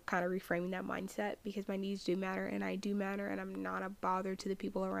 to start kind of reframing that mindset, because my needs do matter, and I do matter, and I'm not a bother to the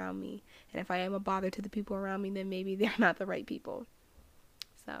people around me. And if I am a bother to the people around me, then maybe they're not the right people.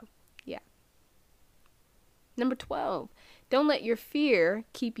 So, yeah. Number 12, don't let your fear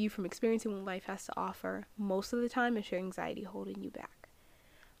keep you from experiencing what life has to offer. Most of the time, it's your anxiety holding you back.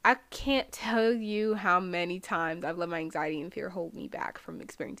 I can't tell you how many times I've let my anxiety and fear hold me back from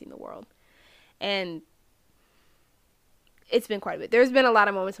experiencing the world. And it's been quite a bit. There's been a lot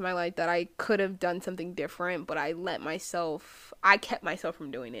of moments in my life that I could have done something different, but I kept myself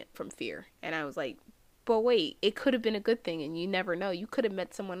from doing it from fear. And I was like, but wait, it could have been a good thing and you never know. You could have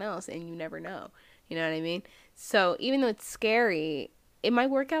met someone else and you never know. You know what I mean? So even though it's scary, it might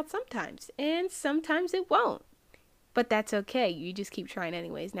work out sometimes and sometimes it won't. But that's okay. You just keep trying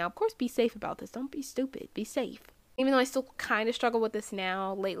anyways. Now, of course, be safe about this. Don't be stupid. Be safe. Even though I still kind of struggle with this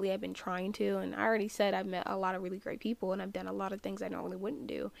now, lately I've been trying to. And I already said I've met a lot of really great people and I've done a lot of things I normally wouldn't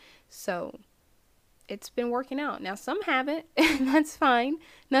do. So it's been working out. Now, some haven't, and that's fine.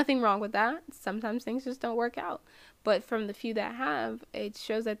 Nothing wrong with that. Sometimes things just don't work out. But from the few that have, it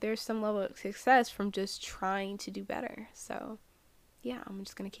shows that there's some level of success from just trying to do better. So, yeah, I'm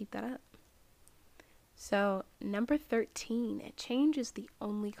just going to keep that up. So, number 13, change is the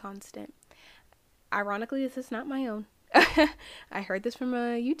only constant. Ironically, this is not my own. I heard this from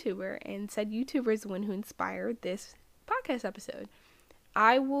a YouTuber and said YouTuber is the one who inspired this podcast episode.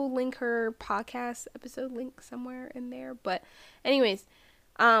 I will link her podcast episode link somewhere in there. But anyways,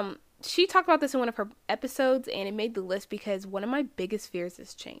 she talked about this in one of her episodes and it made the list because one of my biggest fears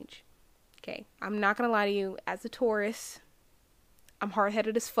is change. Okay, I'm not going to lie to you. As a Taurus, I'm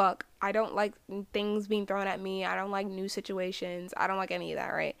hard-headed as fuck. I don't like things being thrown at me. I don't like new situations. I don't like any of that,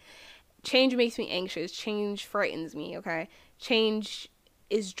 right? Change makes me anxious. Change frightens me, okay? Change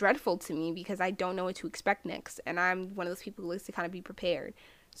is dreadful to me because I don't know what to expect next. And I'm one of those people who likes to kind of be prepared.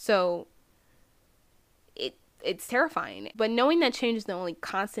 So it's terrifying. But knowing that change is the only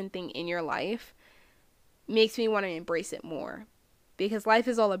constant thing in your life makes me want to embrace it more. Because life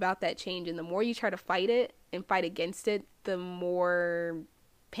is all about that change. And the more you try to fight it and fight against it, the more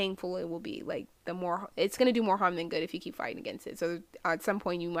painful it will be. Like, the more it's going to do more harm than good if you keep fighting against it. So at some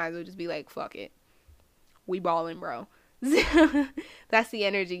point you might as well just be like, fuck it, we ballin', bro. That's the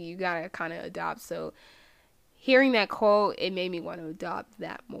energy you gotta kind of adopt. So hearing that quote, it made me want to adopt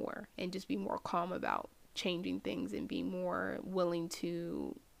that more and just be more calm about changing things and be more willing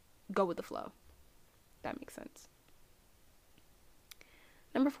to go with the flow. That makes sense.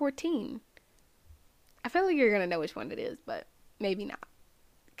 Number 14. I feel like you're gonna know which one it is, but maybe not.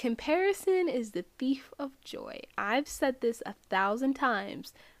 Comparison is the thief of joy. I've said this 1,000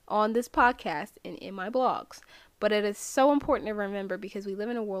 times on this podcast and in my blogs, but it is so important to remember because we live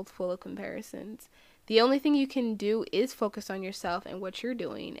in a world full of comparisons. The only thing you can do is focus on yourself and what you're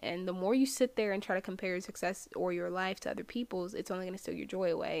doing, and the more you sit there and try to compare your success or your life to other people's, it's only going to steal your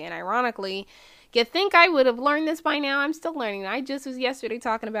joy away. And ironically, you think I would have learned this by now. I'm still learning. I just was yesterday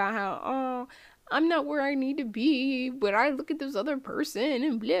talking about how, I'm not where I need to be, but I look at this other person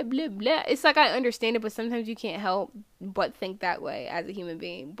and blah, blah, blah. It's like I understand it, but sometimes you can't help but think that way as a human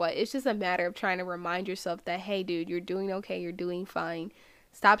being. But it's just a matter of trying to remind yourself that, hey, dude, you're doing okay. You're doing fine.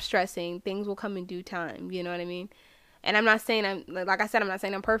 Stop stressing. Things will come in due time. You know what I mean? And I'm not saying I'm not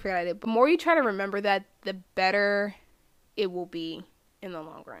saying I'm perfect at it. But the more you try to remember that, the better it will be in the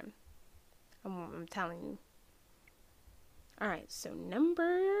long run. I'm telling you. All right, so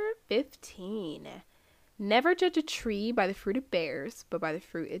number 15. Never judge a tree by the fruit it bears, but by the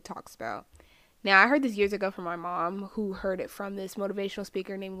fruit it talks about. Now, I heard this years ago from my mom, who heard it from this motivational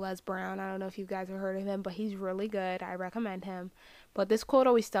speaker named Les Brown. I don't know if you guys have heard of him, but he's really good. I recommend him. But this quote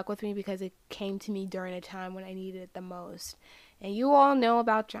always stuck with me because it came to me during a time when I needed it the most. And you all know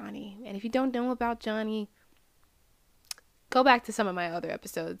about Johnny. And if you don't know about Johnny, go back to some of my other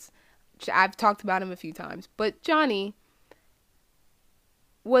episodes. I've talked about him a few times. But Johnny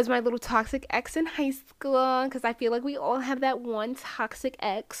was my little toxic ex in high school, because I feel like we all have that one toxic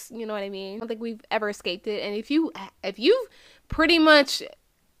ex, you know what I mean? I don't think we've ever escaped it. And if you've pretty much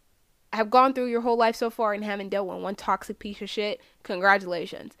have gone through your whole life so far and haven't dealt with one toxic piece of shit,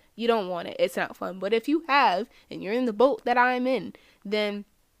 congratulations. You don't want it. It's not fun. But if you have, and you're in the boat that I'm in, then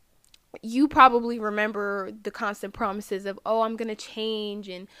you probably remember the constant promises of, oh, I'm going to change,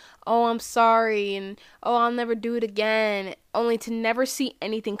 and oh, I'm sorry, and oh, I'll never do it again, only to never see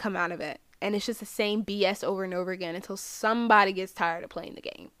anything come out of it. And it's just the same BS over and over again until somebody gets tired of playing the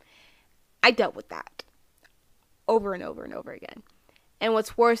game. I dealt with that over and over and over again. And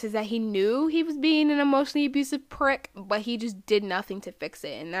what's worse is that he knew he was being an emotionally abusive prick, but he just did nothing to fix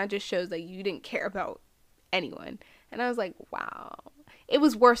it. And that just shows that you didn't care about anyone. And I was like, wow. It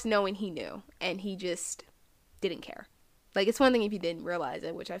was worse knowing he knew, and he just didn't care. Like, it's one thing if you didn't realize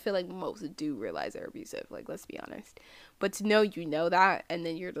it, which I feel like most do realize they're abusive. Like, let's be honest. But to know you know that, and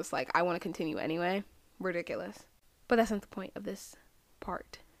then you're just like, I want to continue anyway. ridiculous. But that's not the point of this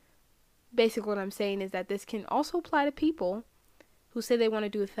part. Basically what I'm saying is that this can also apply to people who say they want to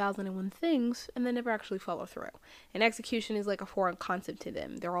do 1,001 things and then never actually follow through. And execution is like a foreign concept to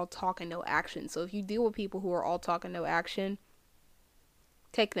them. They're all talk and no action. So if you deal with people who are all talk and no action,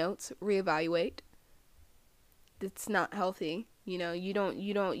 take notes, reevaluate. It's not healthy.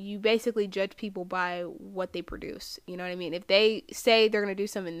 You basically judge people by what they produce. You know what I mean? If they say they're going to do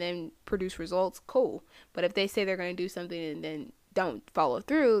something and then produce results, cool. But if they say they're going to do something and then don't follow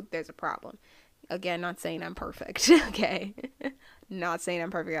through, there's a problem. Again, not saying I'm perfect, okay? Not saying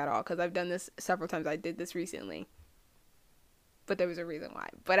I'm perfect at all, because I've done this several times. I did this recently. But there was a reason why.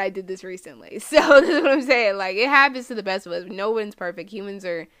 But I did this recently. So this is what I'm saying. Like, it happens to the best of us. No one's perfect. Humans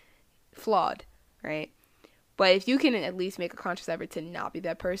are flawed, right? But if you can at least make a conscious effort to not be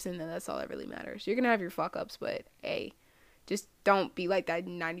that person, then that's all that really matters. You're going to have your fuck-ups, but, hey, just don't be like that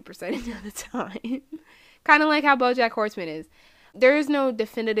 90% of the time. Kind of like how BoJack Horseman is. There is no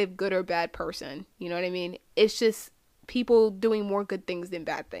definitive good or bad person. You know what I mean? It's just people doing more good things than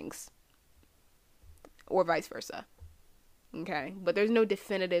bad things. Or vice versa. Okay? But there's no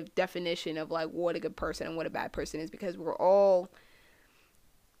definitive definition of, like, what a good person and what a bad person is, because we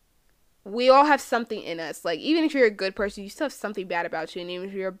all have something in us. Like, even if you're a good person, you still have something bad about you. And even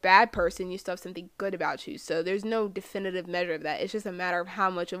if you're a bad person, you still have something good about you. So there's no definitive measure of that. It's just a matter of how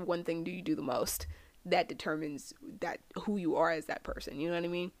much of one thing do you do the most. That determines who you are as that person. You know what I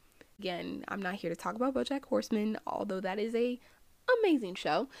mean? Again, I'm not here to talk about BoJack Horseman, although that is a amazing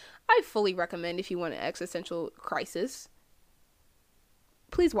show. I fully recommend if you want an existential crisis.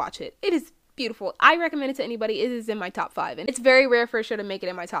 Please watch it. It is beautiful. I recommend it to anybody. It is in my top 5. And it's very rare for a show to make it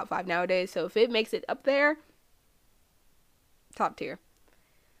in my top 5 nowadays. So if it makes it up there, top tier.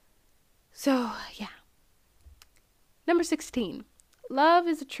 So, yeah. Number 16. Love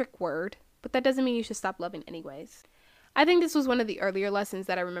is a trick word, but that doesn't mean you should stop loving anyways. I think this was one of the earlier lessons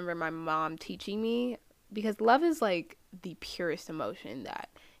that I remember my mom teaching me, because love is like the purest emotion that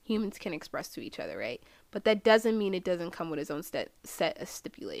humans can express to each other, right? But that doesn't mean it doesn't come with its own set of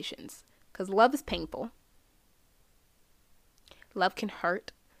stipulations, because love is painful. Love can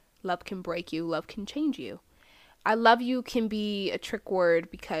hurt. Love can break you. Love can change you. I love you can be a trick word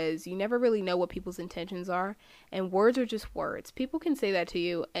because you never really know what people's intentions are. And words are just words. People can say that to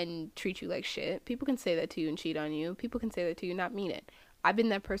you and treat you like shit. People can say that to you and cheat on you. People can say that to you and not mean it. I've been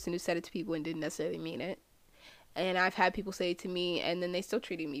that person who said it to people and didn't necessarily mean it. And I've had people say it to me and then they still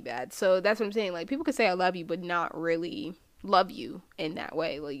treated me bad. So that's what I'm saying. Like, people can say I love you but not really love you in that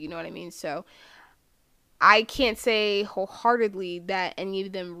way. Like, you know what I mean? So I can't say wholeheartedly that any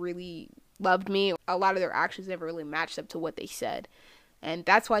of them really loved me. A lot of their actions never really matched up to what they said. And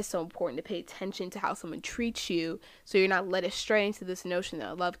that's why it's so important to pay attention to how someone treats you, so you're not led astray into this notion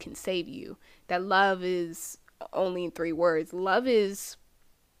that love can save you. That love is only in 3 words. Love is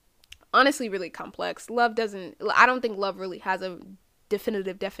honestly really complex. I don't think love really has a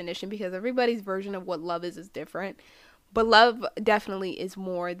definitive definition, because everybody's version of what love is different. But love definitely is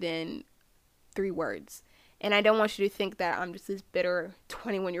more than 3 words. And I don't want you to think that I'm just this bitter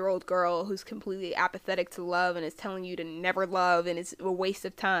 21-year-old girl who's completely apathetic to love and is telling you to never love and it's a waste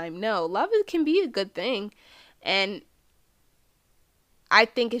of time. No, love can be a good thing. And I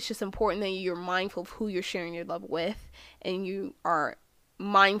think it's just important that you're mindful of who you're sharing your love with, and you are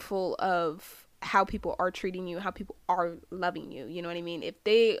mindful of how people are treating you, how people are loving you. You know what I mean? If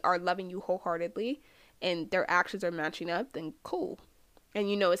they are loving you wholeheartedly and their actions are matching up, then cool.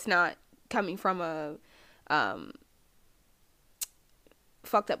 And you know it's not coming from a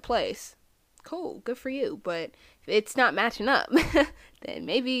fucked up place. Cool, good for you. But if it's not matching up, then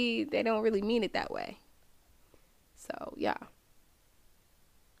maybe they don't really mean it that way. So, yeah.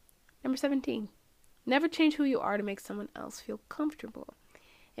 Number 17. Never change who you are to make someone else feel comfortable.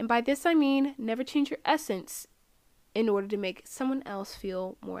 And by this I mean never change your essence in order to make someone else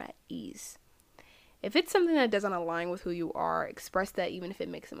feel more at ease. If it's something that doesn't align with who you are, express that even if it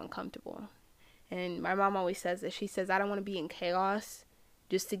makes them uncomfortable. And my mom always says that. She says, I don't want to be in chaos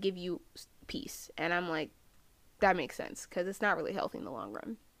just to give you peace. And I'm like, that makes sense, because it's not really healthy in the long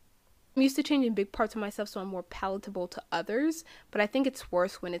run. I'm used to changing big parts of myself so I'm more palatable to others, but I think it's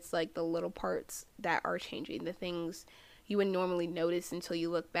worse when it's like the little parts that are changing, the things you would normally notice until you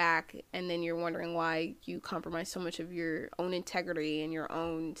look back, and then you're wondering why you compromise so much of your own integrity and your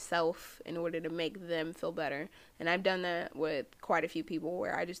own self in order to make them feel better. And I've done that with quite a few people,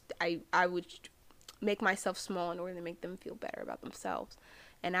 where I would make myself small in order to make them feel better about themselves.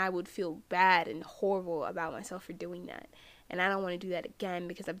 And I would feel bad and horrible about myself for doing that. And I don't want to do that again,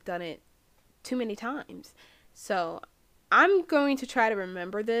 because I've done it too many times. So I'm going to try to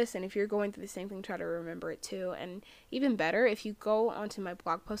remember this, and if you're going through the same thing, try to remember it too. And even better, if you go onto my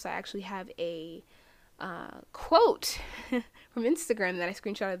blog post, I actually have a quote from Instagram that I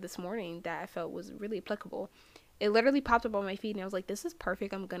screenshotted this morning that I felt was really applicable. It literally popped up on my feed, and I was like, this is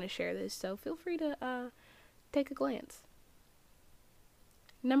perfect. I'm going to share this. So feel free to take a glance.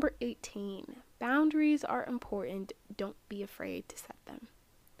 Number 18, boundaries are important. Don't be afraid to set them.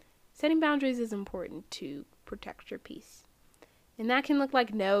 Setting boundaries is important to protect your peace. And that can look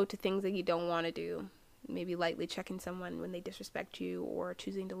like no to things that you don't want to do. Maybe lightly checking someone when they disrespect you, or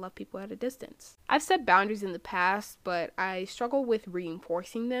choosing to love people at a distance. I've set boundaries in the past, but I struggle with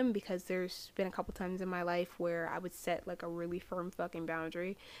reinforcing them, because there's been a couple times in my life where I would set like a really firm fucking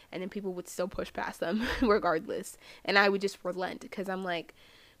boundary, and then people would still push past them regardless. And I would just relent, because I'm like,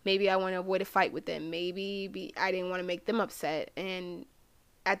 maybe I want to avoid a fight with them. Maybe I didn't want to make them upset. And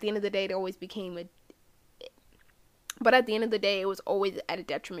at the end of the day, it always became But at the end of the day, it was always at a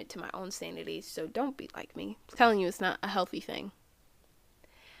detriment to my own sanity. So don't be like me. I'm telling you, it's not a healthy thing.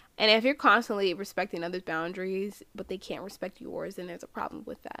 And if you're constantly respecting others' boundaries, but they can't respect yours, then there's a problem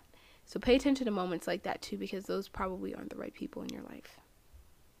with that. So pay attention to moments like that too, because those probably aren't the right people in your life.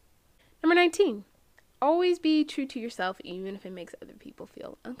 Number 19, always be true to yourself, even if it makes other people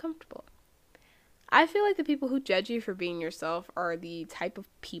feel uncomfortable. I feel like the people who judge you for being yourself are the type of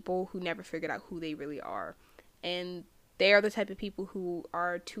people who never figured out who they really are. And they are the type of people who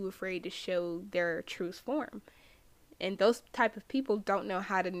are too afraid to show their truest form. And those type of people don't know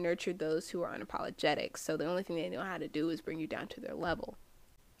how to nurture those who are unapologetic. So the only thing they know how to do is bring you down to their level.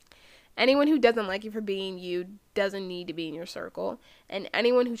 Anyone who doesn't like you for being you doesn't need to be in your circle. And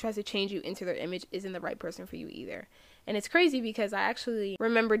anyone who tries to change you into their image isn't the right person for you either. And it's crazy, because I actually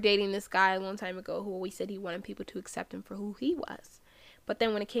remember dating this guy a long time ago who always said he wanted people to accept him for who he was. But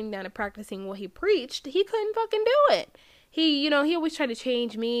then when it came down to practicing what he preached, he couldn't fucking do it. He always tried to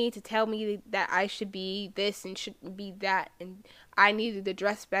change me, to tell me that I should be this and shouldn't be that, and I needed to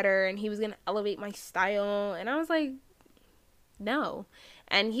dress better, and he was going to elevate my style. And I was like, no.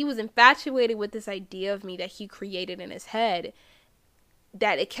 And he was infatuated with this idea of me that he created in his head,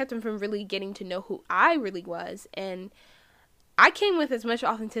 that it kept him from really getting to know who I really was. And I came with as much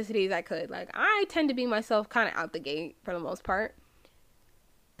authenticity as I could. Like, I tend to be myself kind of out the gate for the most part.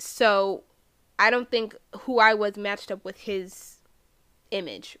 So I don't think who I was matched up with his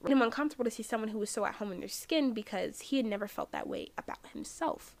image. It made him uncomfortable to see someone who was so at home in their skin, because he had never felt that way about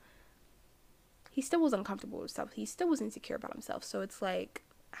himself. He still was uncomfortable with himself. He still was insecure about himself. So it's like,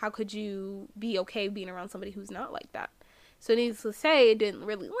 how could you be okay being around somebody who's not like that? So needless to say, it didn't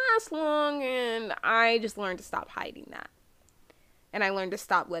really last long, and I just learned to stop hiding that. And I learned to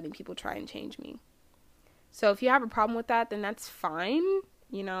stop letting people try and change me. So if you have a problem with that, then that's fine.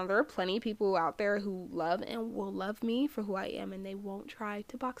 You know, there are plenty of people out there who love and will love me for who I am, and they won't try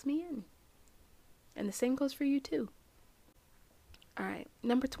to box me in. And the same goes for you too. Alright,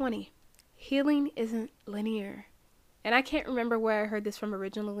 number 20. Healing isn't linear. And I can't remember where I heard this from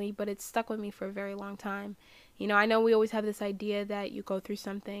originally, but it's stuck with me for a very long time. You know, I know we always have this idea that you go through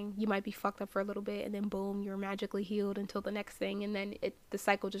something, you might be fucked up for a little bit, and then boom, you're magically healed until the next thing, and then the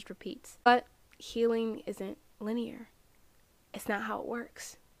cycle just repeats. But healing isn't linear. It's not how it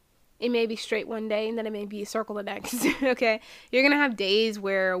works. It may be straight one day, and then it may be a circle the next, okay? You're going to have days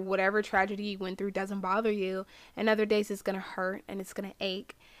where whatever tragedy you went through doesn't bother you, and other days it's going to hurt and it's going to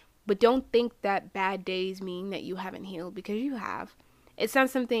ache. But don't think that bad days mean that you haven't healed, because you have. It's not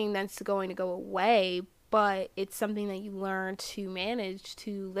something that's going to go away, but it's something that you learn to manage,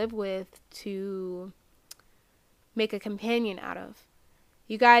 to live with, to make a companion out of.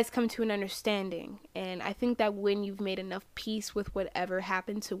 You guys come to an understanding, and I think that when you've made enough peace with whatever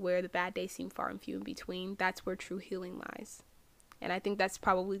happened to where the bad days seem far and few in between, that's where true healing lies. And I think that's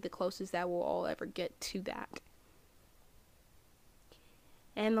probably the closest that we'll all ever get to that.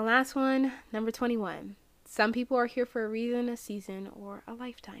 And the last one, number 21. Some people are here for a reason, a season, or a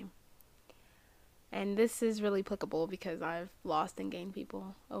lifetime. And this is really applicable because I've lost and gained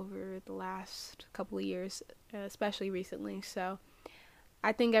people over the last couple of years, especially recently. So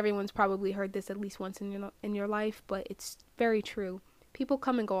I think everyone's probably heard this at least once in your life, but it's very true. People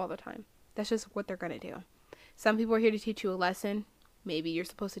come and go all the time. That's just what they're going to do. Some people are here to teach you a lesson. Maybe you're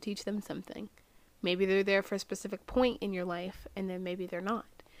supposed to teach them something. Maybe they're there for a specific point in your life, and then maybe they're not.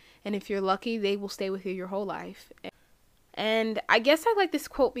 And if you're lucky, they will stay with you your whole life. And I guess I like this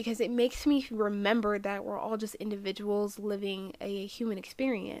quote because it makes me remember that we're all just individuals living a human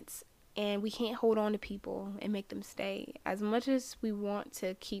experience. And we can't hold on to people and make them stay. As much as we want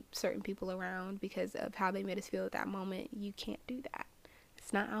to keep certain people around because of how they made us feel at that moment, you can't do that.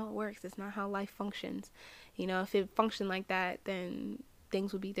 That's not how it works. It's not how life functions. You know, if it functioned like that, then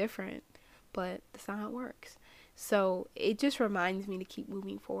things would be different. But that's not how it works. So it just reminds me to keep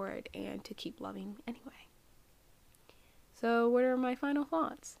moving forward and to keep loving anyway. So what are my final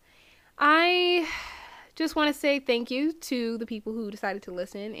thoughts? I just want to say thank you to the people who decided to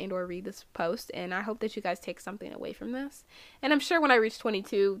listen and or read this post, and I hope that you guys take something away from this. And I'm sure when I reach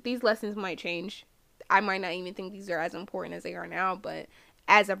 22, these lessons might change. I might not even think these are as important as they are now, but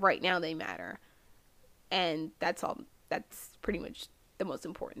as of right now, they matter. And that's all. That's pretty much the most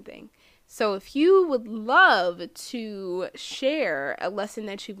important thing. So if you would love to share a lesson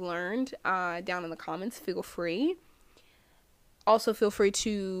that you've learned down in the comments, feel free. Also, feel free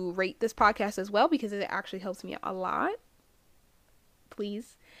to rate this podcast as well, because it actually helps me out a lot.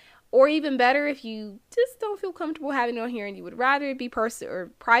 Please. Or even better, if you just don't feel comfortable having it on here and you would rather it be personal or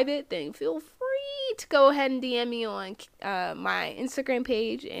private, then feel free to go ahead and DM me on my Instagram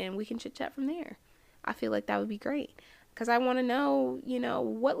page, and we can chit chat from there. I feel like that would be great, because I want to know, you know,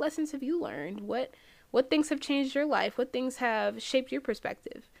 what lessons have you learned? What things have changed your life? What things have shaped your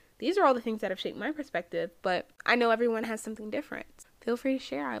perspective? These are all the things that have shaped my perspective, but I know everyone has something different. Feel free to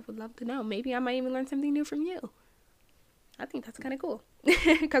share. I would love to know. Maybe I might even learn something new from you. I think that's kind of cool,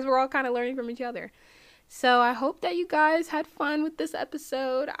 because we're all kind of learning from each other. So I hope that you guys had fun with this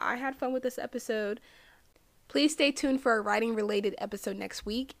episode. I had fun with this episode. Please stay tuned for a writing-related episode next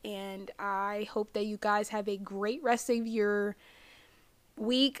week, and I hope that you guys have a great rest of your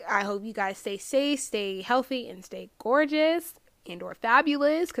week. I hope you guys stay safe, stay healthy, and stay gorgeous and or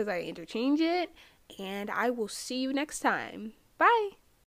fabulous, because I interchange it. And I will see you next time. Bye.